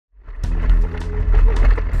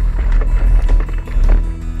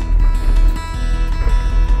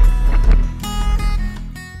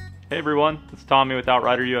everyone, it's Tommy with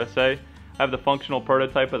Outrider USA. I have the functional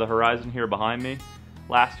prototype of the Horizon here behind me.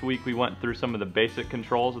 Last week we went through some of the basic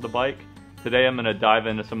controls of the bike. Today I'm going to dive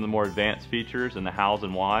into some of the more advanced features and the hows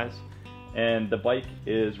and whys. And the bike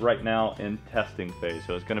is right now in testing phase,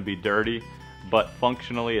 so it's going to be dirty, but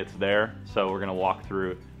functionally it's there. So we're going to walk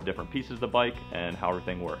through different pieces of the bike and how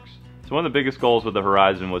everything works. So one of the biggest goals with the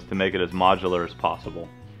Horizon was to make it as modular as possible.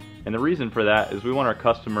 And the reason for that is we want our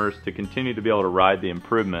customers to continue to be able to ride the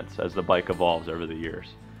improvements as the bike evolves over the years.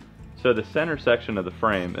 So the center section of the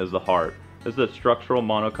frame is the heart. This is a structural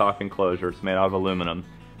monocoque enclosure. It's made out of aluminum,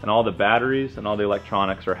 and all the batteries and all the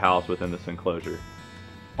electronics are housed within this enclosure.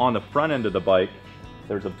 On the front end of the bike,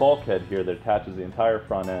 there's a bulkhead here that attaches the entire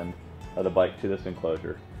front end of the bike to this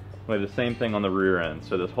enclosure. We have the same thing on the rear end,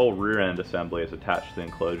 so this whole rear end assembly is attached to the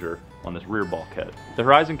enclosure on this rear bulkhead. The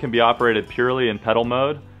Horizon can be operated purely in pedal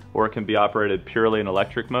mode, or it can be operated purely in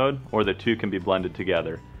electric mode, or the two can be blended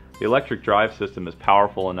together. The electric drive system is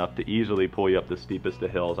powerful enough to easily pull you up the steepest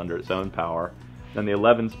of hills under its own power. Then the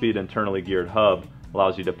 11-speed internally geared hub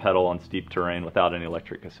allows you to pedal on steep terrain without any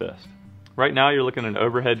electric assist. Right now you're looking at an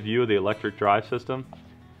overhead view of the electric drive system.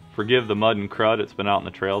 Forgive the mud and crud, it's been out in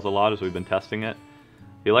the trails a lot as we've been testing it.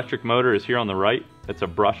 The electric motor is here on the right. It's a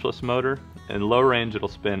brushless motor. In low range it'll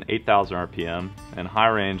spin 8,000 RPM, and high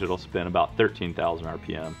range it'll spin about 13,000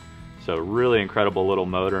 RPM. So really incredible little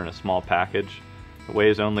motor in a small package. It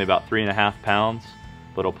weighs only about 3.5 pounds,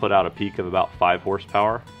 but it'll put out a peak of about 5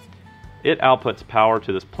 horsepower. It outputs power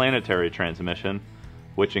to this planetary transmission,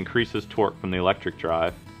 which increases torque from the electric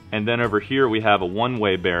drive. And then over here we have a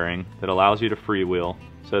one-way bearing that allows you to freewheel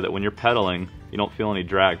so that when you're pedaling, you don't feel any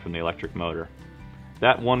drag from the electric motor.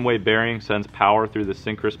 That one-way bearing sends power through the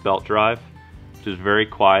synchronous belt drive, which is very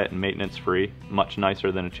quiet and maintenance-free, much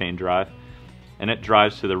nicer than a chain drive. And it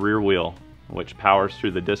drives to the rear wheel, which powers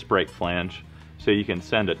through the disc brake flange, so you can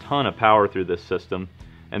send a ton of power through this system.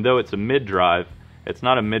 And though it's a mid-drive, it's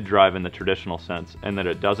not a mid-drive in the traditional sense, in that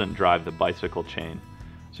it doesn't drive the bicycle chain.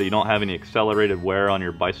 So you don't have any accelerated wear on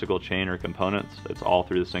your bicycle chain or components. It's all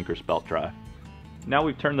through the synchronous belt drive. Now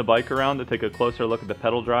we've turned the bike around to take a closer look at the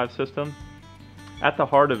pedal drive system. At the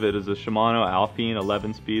heart of it is a Shimano Alpine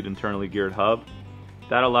 11-speed internally geared hub.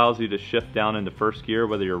 That allows you to shift down into first gear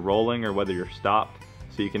whether you're rolling or whether you're stopped,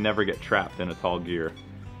 so you can never get trapped in a tall gear.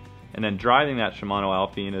 And then driving that Shimano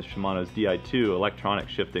Alpine is Shimano's Di2 electronic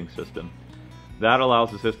shifting system. That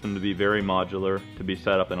allows the system to be very modular, to be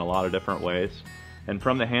set up in a lot of different ways. And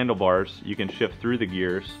from the handlebars, you can shift through the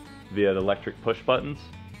gears via the electric push buttons.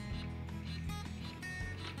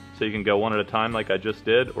 So you can go one at a time like I just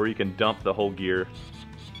did, or you can dump the whole gear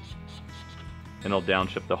and it'll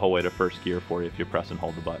downshift the whole way to first gear for you if you press and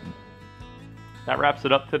hold the button. That wraps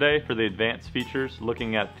it up today for the advanced features,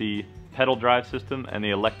 looking at the pedal drive system and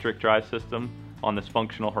the electric drive system on this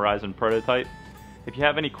functional Horizon prototype. If you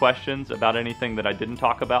have any questions about anything that I didn't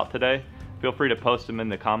talk about today, feel free to post them in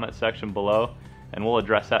the comment section below and we'll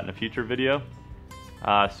address that in a future video.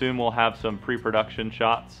 Soon we'll have some pre-production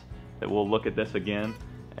shots that we'll look at this again,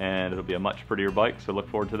 and it'll be a much prettier bike, so look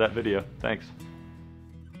forward to that video. Thanks.